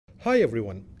Hi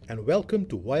everyone, and welcome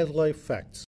to Wildlife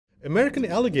Facts. American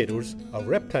alligators are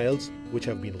reptiles which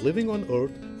have been living on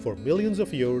Earth for millions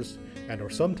of years and are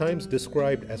sometimes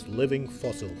described as living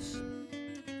fossils.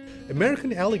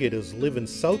 American alligators live in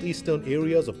southeastern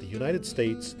areas of the United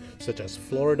States such as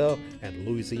Florida and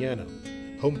Louisiana,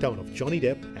 hometown of Johnny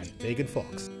Depp and Megan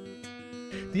Fox.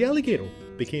 The alligator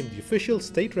became the official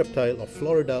state reptile of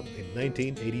Florida in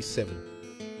 1987.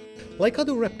 Like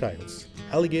other reptiles,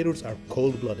 alligators are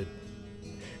cold-blooded.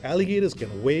 Alligators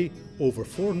can weigh over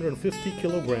 450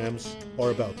 kilograms, or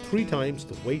about 3 times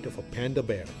the weight of a panda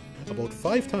bear, about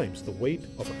 5 times the weight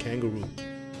of a kangaroo.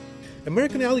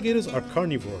 American alligators are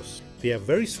carnivores. They have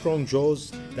very strong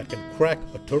jaws that can crack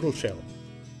a turtle shell.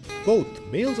 Both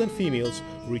males and females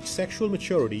reach sexual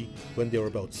maturity when they are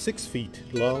about 6 feet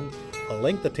long, a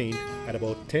length attained at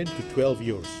about 10 to 12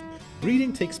 years.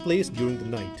 Breeding takes place during the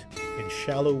night in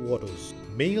shallow waters.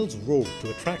 Males roar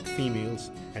to attract females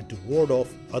and to ward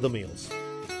off other males.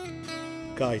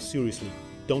 Guys, seriously,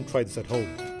 don't try this at home.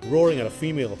 Roaring at a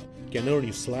female can earn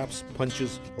you slaps,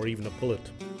 punches, or even a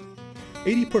bullet.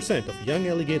 80% of young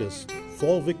alligators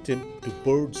fall victim to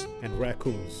birds and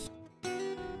raccoons.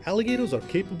 Alligators are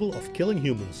capable of killing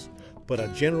humans, but are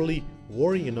generally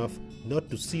wary enough not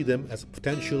to see them as a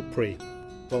potential prey.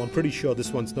 Well, I'm pretty sure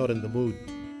this one's not in the mood.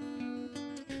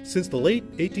 Since the late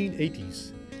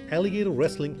 1880s, alligator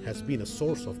wrestling has been a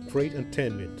source of great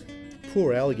entertainment.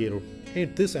 Poor alligator,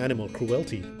 ain't this animal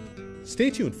cruelty? Stay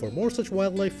tuned for more such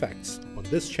wildlife facts on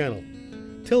this channel.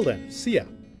 Till then, see ya!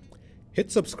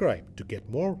 Hit subscribe to get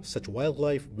more such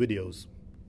wildlife videos.